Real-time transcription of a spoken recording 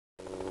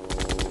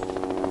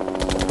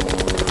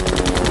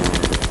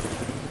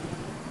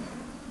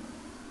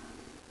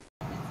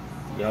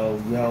Yo,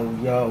 you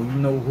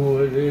know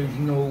who it is,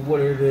 you know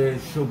what it is.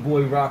 It's your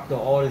boy Rock the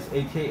Artist,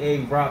 aka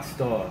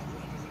Rockstar.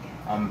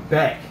 I'm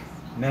back.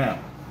 Now,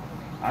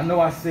 I know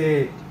I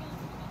said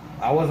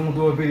I wasn't gonna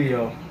do a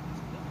video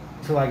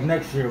till like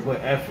next year, but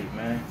F it,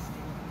 man.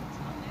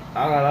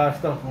 I got a lot of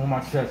stuff on my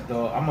chest,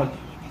 dog. I'm a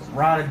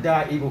ride or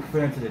die Eagle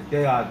fan to the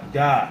day I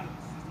die.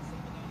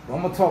 But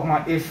I'm gonna talk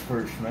my ish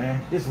first,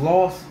 man. This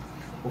loss.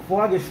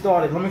 Before I get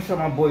started, let me show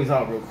my boys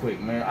out real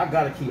quick, man. I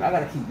gotta keep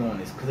doing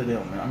this because of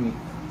them, man. I mean,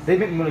 they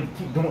make me want to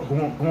keep going,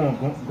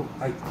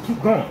 like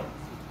keep going.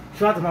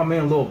 Shout out to my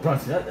man Lil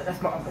Brunson.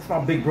 That's my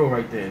big bro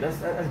right there.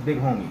 That's big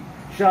homie.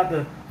 Shout out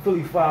to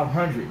Philly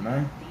 500,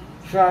 man.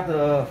 Shout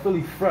out to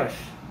Philly Fresh.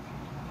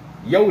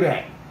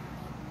 Yodak.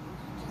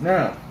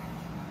 Now,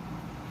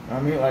 I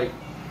mean, like,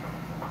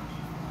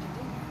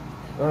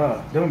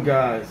 them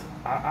guys.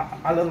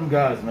 I love them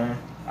guys, man.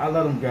 I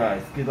love them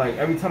guys. Cause like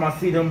every time I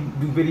see them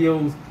do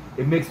videos,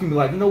 it makes me be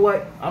like, you know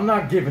what? I'm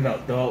not giving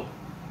up, dog.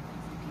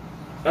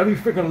 Every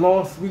freaking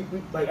loss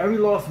every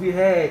loss we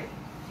had,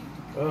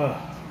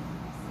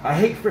 I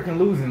hate freaking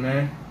losing,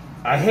 man.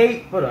 I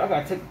hate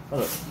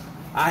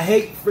I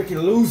hate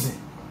freaking losing.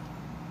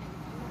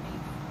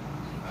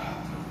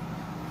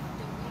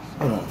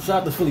 Hold on.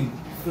 Shout out to Philly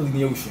in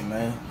the Ocean,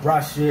 man.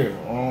 Brashear,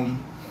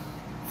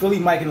 Philly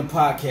Mike in the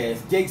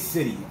podcast, Gate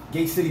City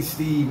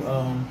Steve,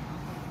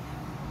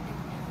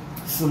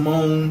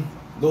 Simone,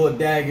 Lord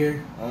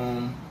Dagger,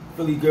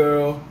 Philly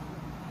Girl,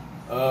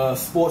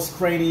 Sports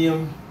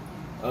Cranium,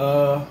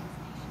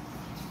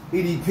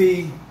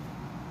 EDP.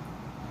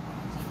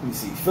 Let me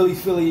see,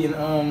 Philly,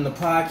 and the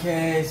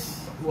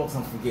podcast. Who else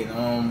I'm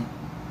forgetting?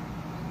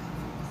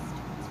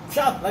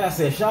 Like I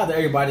said, shout out to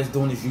everybody that's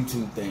doing this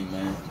YouTube thing,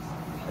 man.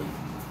 Like,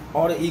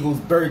 all the Eagles,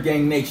 Bird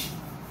Gang Nation.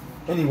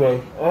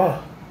 Anyway,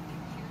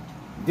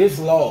 this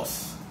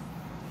loss.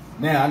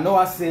 Now I know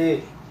I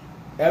said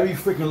every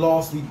freaking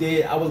loss we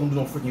did, I wasn't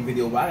gonna do no freaking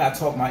video, but I gotta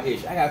talk my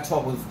ish. I gotta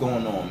talk what's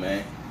going on,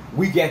 man.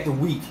 Week after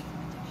week.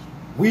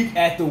 Week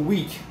after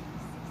week.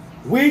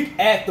 Week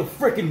after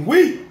freaking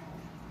week.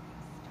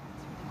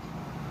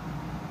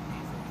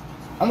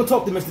 I'm gonna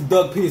talk to Mr.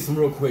 Doug Peterson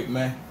real quick,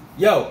 man.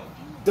 Yo,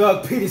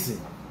 Doug Peterson,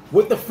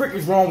 what the frick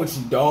is wrong with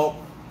you, dog?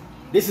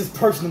 This is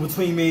personal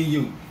between me and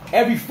you.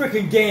 Every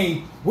freaking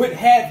game, what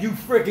have you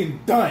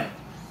freaking done?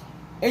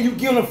 And you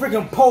get on a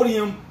freaking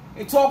podium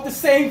and talk the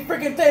same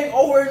freaking thing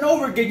over and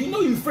over again. You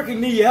know you freaking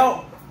need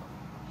help.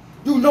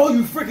 You know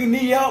you freaking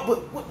need help, but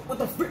what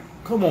the frick?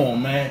 Come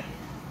on, man.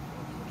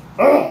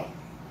 Dumb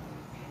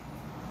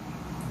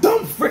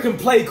freaking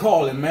play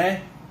calling,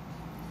 man.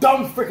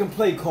 Dumb freaking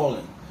play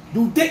calling.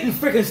 You didn't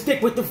freaking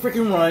stick with the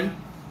freaking run.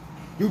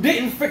 You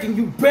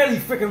barely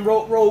freaking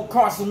rolled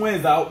Carson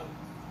Wentz out.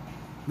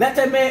 Let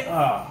that man,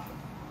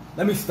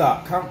 let me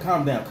stop.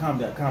 Calm down.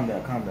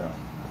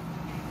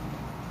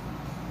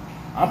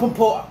 I'm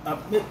proposing,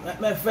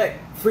 matter of fact,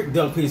 freak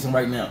Doug Peterson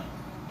right now.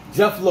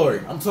 Jeff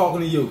Lurie, I'm talking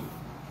to you.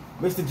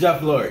 Mr.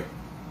 Jeff Lurie.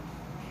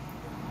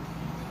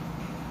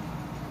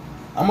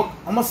 I'm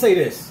gonna say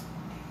this.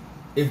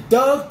 If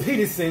Doug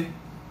Peterson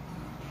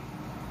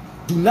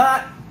do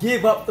not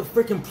give up the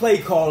freaking play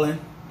calling,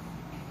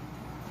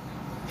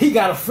 he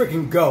gotta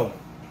freaking go.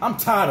 I'm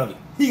tired of it.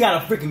 He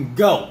gotta freaking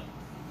go.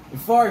 As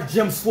far as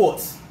Jim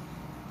Schwartz.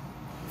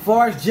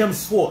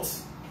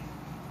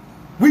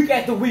 Week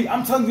after week,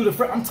 I'm telling you the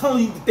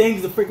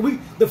things the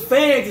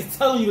fans is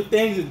telling you the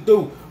things to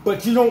do,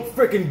 but you don't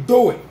freaking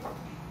do it.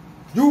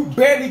 You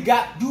barely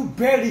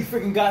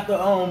freaking got the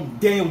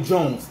Daniel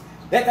Jones.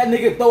 Let that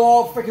nigga throw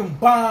all freaking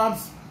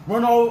bombs,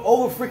 run all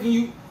over freaking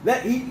you.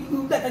 Let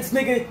this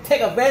nigga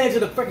take advantage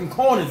of the freaking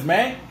corners,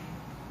 man.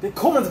 The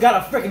corners got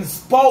a freaking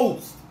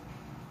exposed.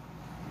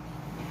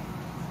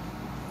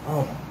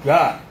 Oh my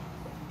God.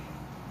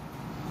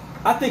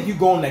 I think you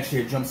going next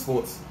year, Jim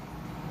Schwartz.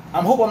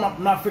 I'm hoping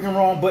I'm not freaking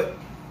wrong, but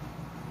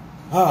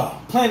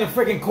playing the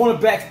freaking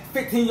cornerback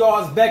 15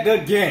 yards back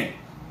again.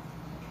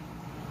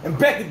 And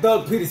back to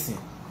Doug Peterson.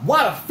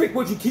 Why the frick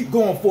would you keep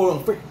going for it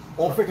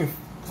on freaking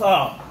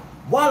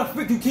why the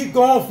frick you keep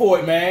going for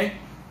it, man?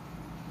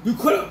 You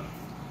could have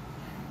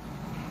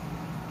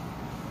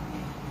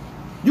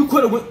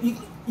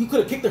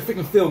kicked the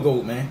freaking field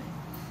goal, man.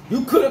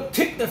 You could have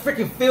kicked the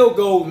freaking field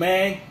goal,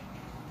 man.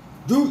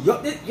 Dude,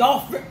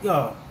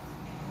 y'all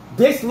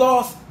this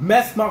loss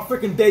messed my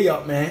freaking day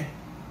up, man.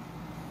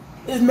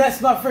 It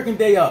messed my freaking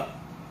day up.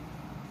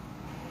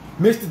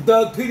 Mr.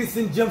 Doug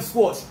Peterson, Jim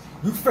Schwartz,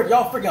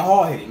 y'all freaking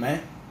hard-headed,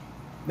 man.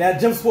 Now,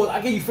 Jim Schwartz,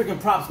 I gave you freaking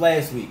props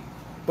last week,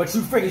 but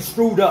you freaking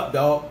screwed up,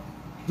 dog.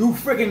 You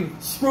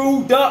freaking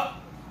screwed up.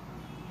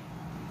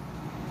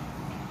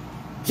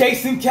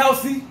 Jason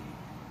Kelsey,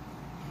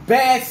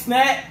 bad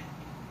snap.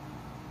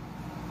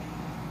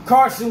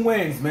 Carson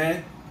Wentz,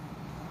 man.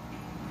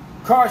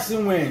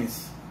 Carson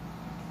Wentz.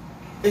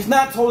 It's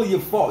not totally your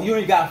fault. You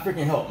ain't got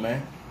freaking help,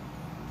 man.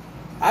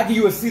 I give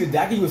you a C today.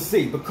 I give you a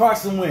C. But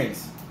Carson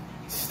Wentz.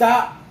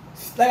 Stop.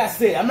 Like I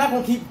said, I'm not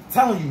going to keep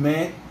telling you,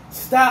 man.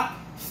 Stop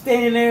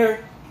standing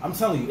there. I'm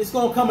telling you, it's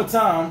going to come a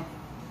time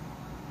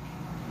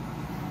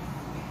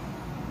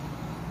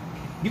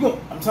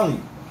I'm telling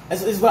you,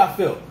 This is what I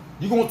feel.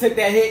 You're gonna take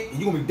that hit and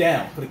you're gonna be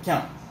down for the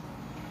count.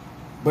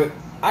 But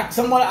I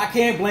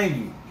can't blame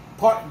you.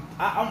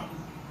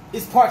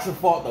 It's part your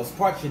fault though. It's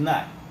part you're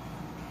not.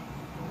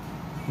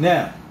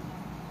 Now,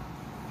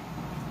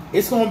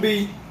 it's gonna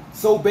be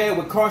so bad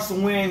with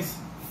Carson Wentz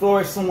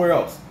flourish somewhere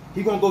else.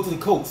 He's gonna go to the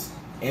Colts,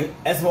 and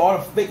that's why all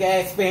the fake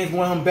ass fans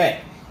want him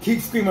back.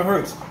 Keep screaming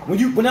Hurts. When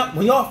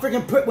y'all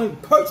freaking when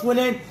Hurts went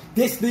in,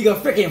 this nigga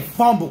freaking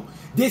fumbled.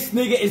 This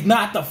nigga is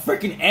not the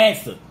freaking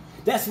answer.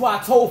 That's why I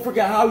told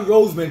freaking Howie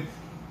Roseman,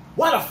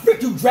 why the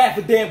frick you draft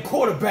a damn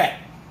quarterback?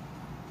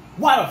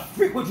 Why the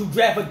frick would you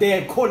draft a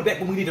damn quarterback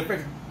when we need a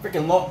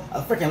freaking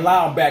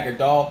linebacker,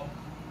 dog?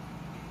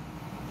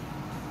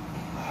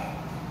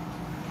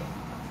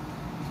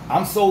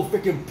 I'm so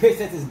freaking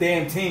pissed at this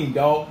damn team,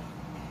 dog.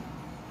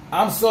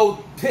 I'm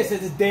so pissed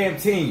at this damn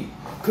team.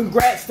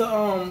 Congrats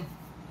to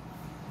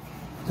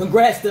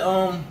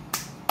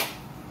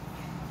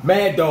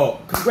Mad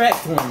Dog.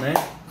 Congrats to him, man.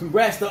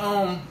 Congrats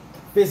to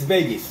Fitz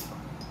Vegas.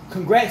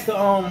 Congrats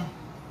to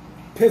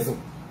Pizzle.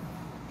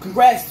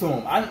 Congrats to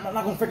him. I'm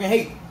not gonna freaking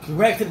hate.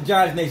 Congrats to the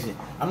Giants Nation.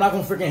 I'm not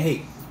gonna freaking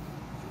hate.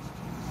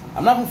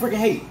 I'm not gonna freaking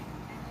hate.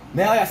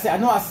 Now, like I said, I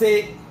know I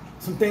said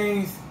some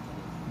things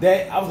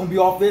that I was gonna be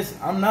off this.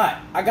 I'm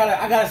not. I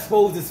gotta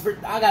expose this.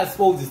 I gotta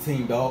expose this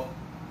team, dog.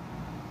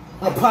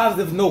 On a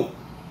positive note,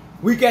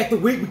 week after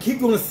week, we keep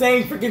doing the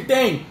same freaking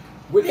thing.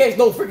 Where there's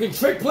no freaking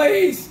trick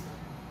plays.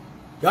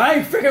 Y'all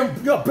ain't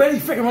freaking. Y'all barely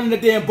freaking running the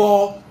damn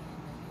ball.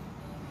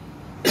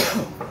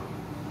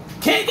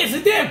 Can't get the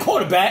damn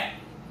quarterback.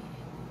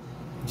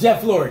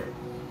 Jeff Lurie,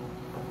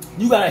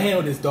 you gotta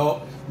handle this,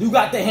 dog. You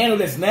got to handle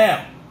this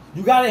now.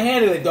 You gotta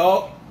handle it,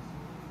 dog.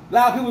 A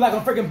lot of people not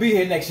gonna freaking be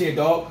here next year,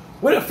 dog.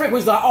 Where the frick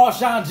was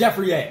Alshon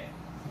Jeffrey at?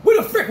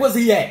 Where the frick was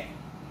he at?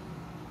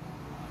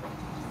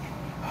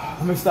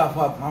 Let me stop.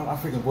 My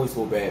freaking voice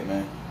so bad,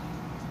 man.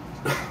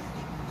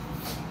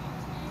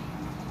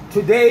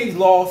 Today's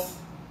loss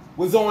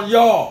was on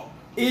y'all.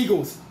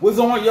 Eagles was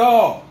on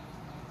y'all.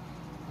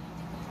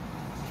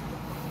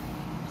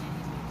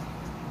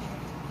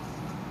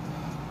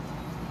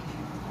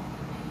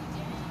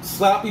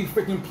 Sloppy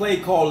freaking play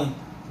calling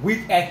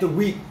week after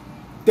week.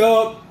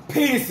 Doug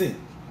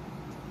Peterson.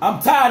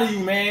 I'm tired of you,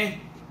 man.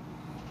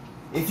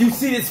 If you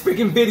see this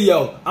freaking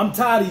video, I'm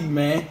tired of you,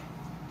 man.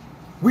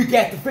 Week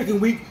after freaking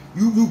week,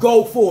 you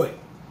go for it.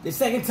 The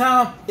second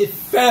time, it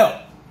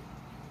fell.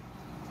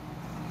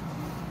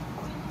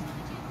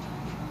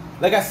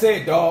 Like I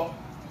said, dog,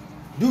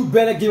 you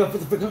better give up for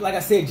the freaking, like I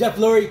said, Jeff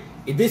Lurie,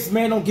 if this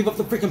man don't give up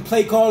the freaking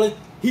play calling,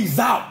 he's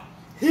out.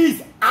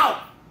 He's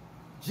out.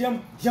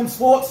 Jim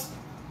Schwartz,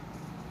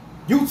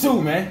 you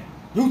too, man.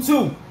 You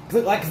too.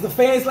 Cause the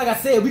fans, like I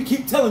said, we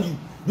keep telling you,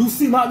 you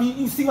see my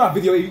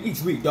video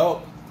each week,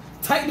 dog.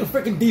 Tighten the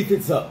freaking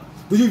defense up.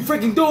 Do you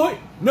freaking do it?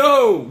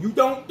 No, you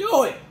don't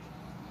do it.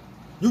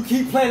 You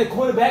keep playing the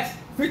quarterbacks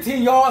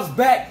 15 yards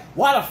back.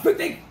 Why the frick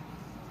they...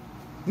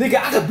 Nigga,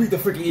 I can beat the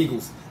freaking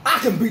Eagles. I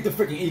can beat the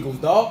freaking Eagles,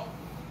 dog.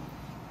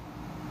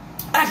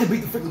 I can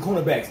beat the freaking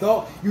cornerbacks,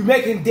 dog. You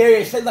making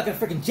Darius look like a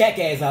freaking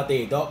jackass out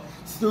there, dog.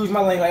 Excuse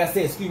my language, like I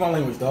said, excuse my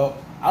language, dog.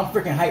 I'm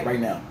freaking hyped right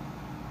now.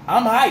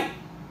 I'm hyped.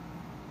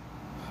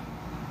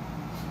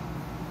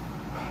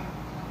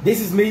 This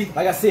is me,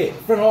 like I said,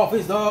 front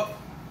office, dog.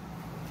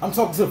 I'm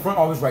talking to the front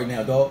office right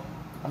now, dog.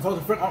 I'm talking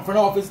to the front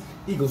office,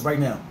 Eagles right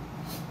now.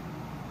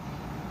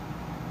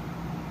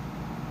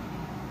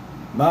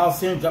 Miles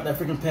Sanders dropped that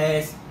freaking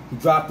pass. He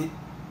dropped it.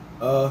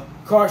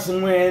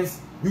 Carson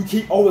Wentz, you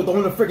keep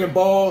overthrowing the freaking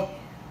ball.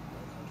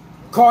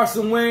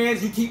 Carson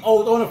Wentz, you keep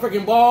overthrowing the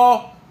freaking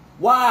ball.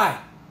 Why?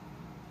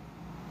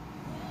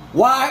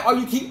 Why are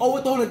you keep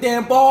overthrowing the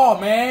damn ball,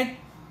 man?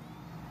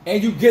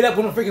 And you get up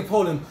on the freaking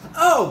podium.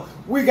 Oh,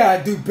 we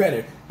gotta do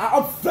better.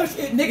 I'm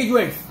frustrated. Nigga, you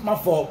ain't my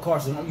fault,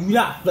 Carson. You're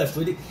not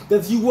frustrated.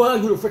 Because you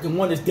would have freaking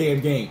won this damn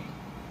game.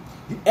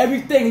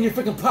 Everything in your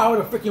freaking power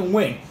to freaking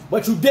win.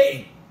 But you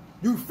didn't.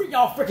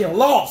 Y'all freaking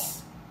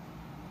lost.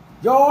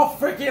 Y'all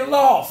freaking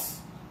lost.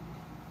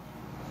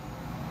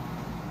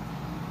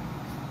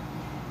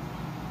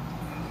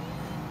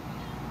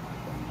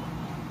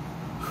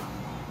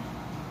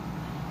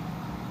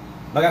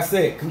 Like I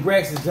said,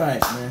 congrats to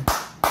Giants, man.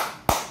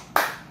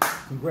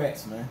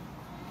 Congrats, man.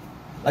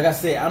 Like I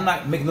said, I'm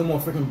not making no more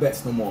freaking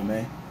bets no more,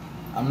 man.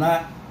 I'm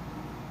not.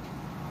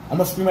 I'm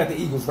gonna scream at the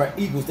Eagles, right?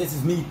 Eagles, this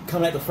is me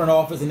coming at the front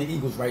office and the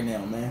Eagles right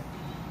now, man.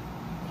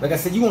 Like I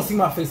said, you won't see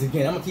my face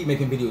again. I'm gonna keep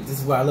making videos. This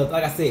is what I love.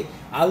 Like I said,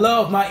 I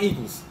love my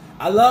Eagles.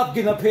 I love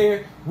getting up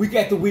here week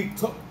after week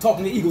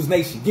talking to Eagles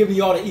Nation, giving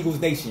y'all the Eagles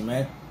Nation,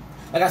 man.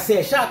 Like I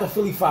said, shout out to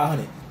Philly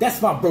 500.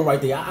 That's my bro right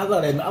there. I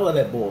love that. I love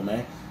that boy,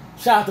 man.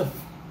 Shout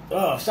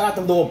out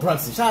to Lord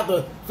Brunson. Shout out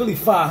to Philly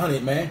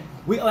 500, man.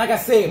 Like I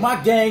said,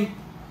 my gang,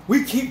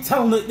 we keep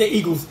telling the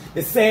Eagles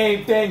the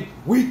same thing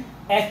week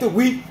after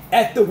week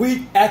after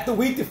week after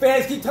week. The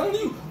fans keep telling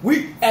you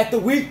week after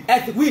week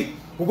after week.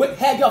 But what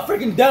have y'all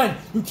freaking done?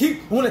 You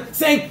keep doing the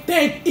same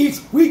thing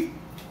each week.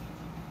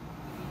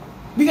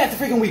 We got the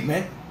freaking week,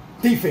 man.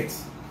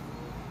 Defense.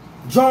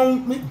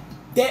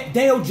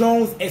 Daniel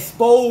Jones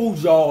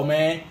exposed y'all,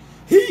 man.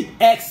 He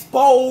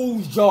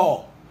exposed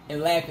y'all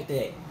and laugh at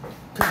that.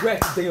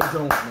 Congrats to Daniel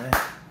Jones, man.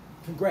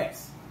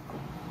 Congrats.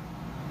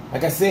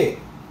 Like I said,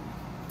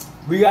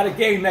 we got a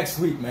game next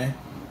week, man.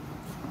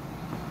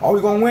 Are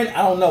we gonna win?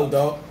 I don't know,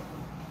 dog.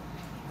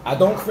 I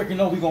don't freaking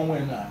know we gonna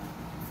win or not.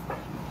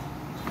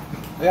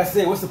 Like I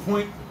said, what's the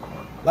point?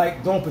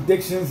 Like doing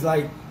predictions,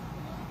 like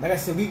I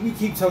said, we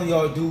keep telling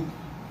y'all to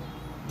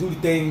do the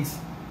things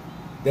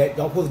that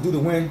y'all supposed to do to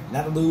win,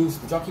 not to lose,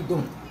 but y'all keep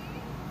doing it.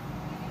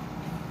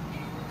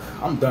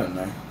 I'm done,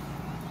 man.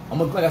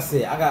 Like I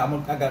said, I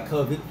got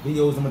cover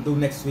videos I'm gonna do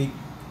next week.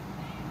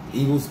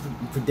 Eagles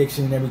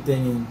prediction and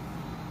everything,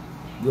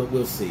 and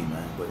we'll see,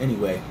 man. But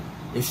anyway,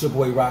 it's your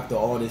boy Rock the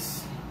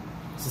Artist.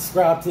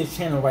 Subscribe to his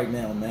channel right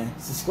now, man.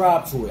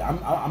 Subscribe to it.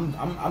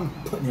 I'm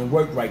putting in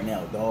work right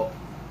now, dog.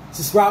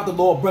 Subscribe to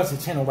Lord Brunson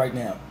channel right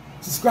now.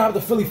 Subscribe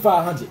to Philly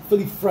 500,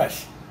 Philly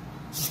Fresh.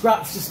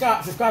 Subscribe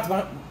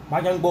to my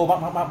young boy,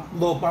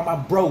 my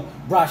bro,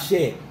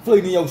 Brashear,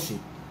 Philly Neoshi,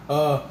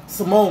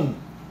 Simone,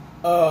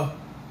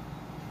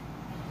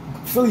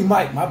 Philly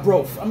Mike, my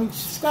bro. I mean,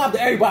 subscribe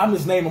to everybody I'm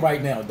just naming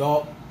right now,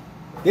 dog.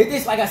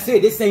 This, like I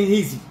said, this ain't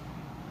easy.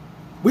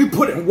 We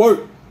put in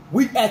work,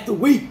 week after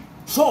week.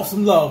 Show off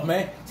some love,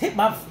 man. Hit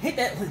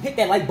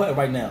that like button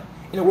right now.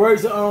 In the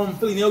words of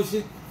Philly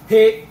Neoshi,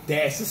 hit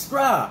that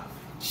subscribe.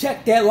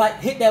 Check that like,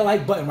 hit that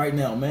like button right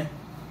now, man.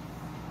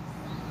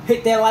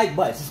 Hit that like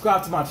button.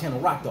 Subscribe to my channel,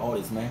 Rock the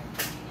Artist, man.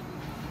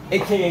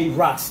 AKA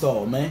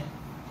Rockstar, man.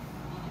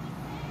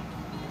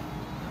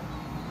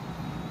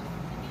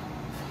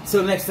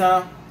 Till next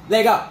time,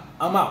 leg out.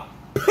 I'm out.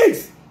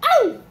 Peace.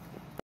 Ow!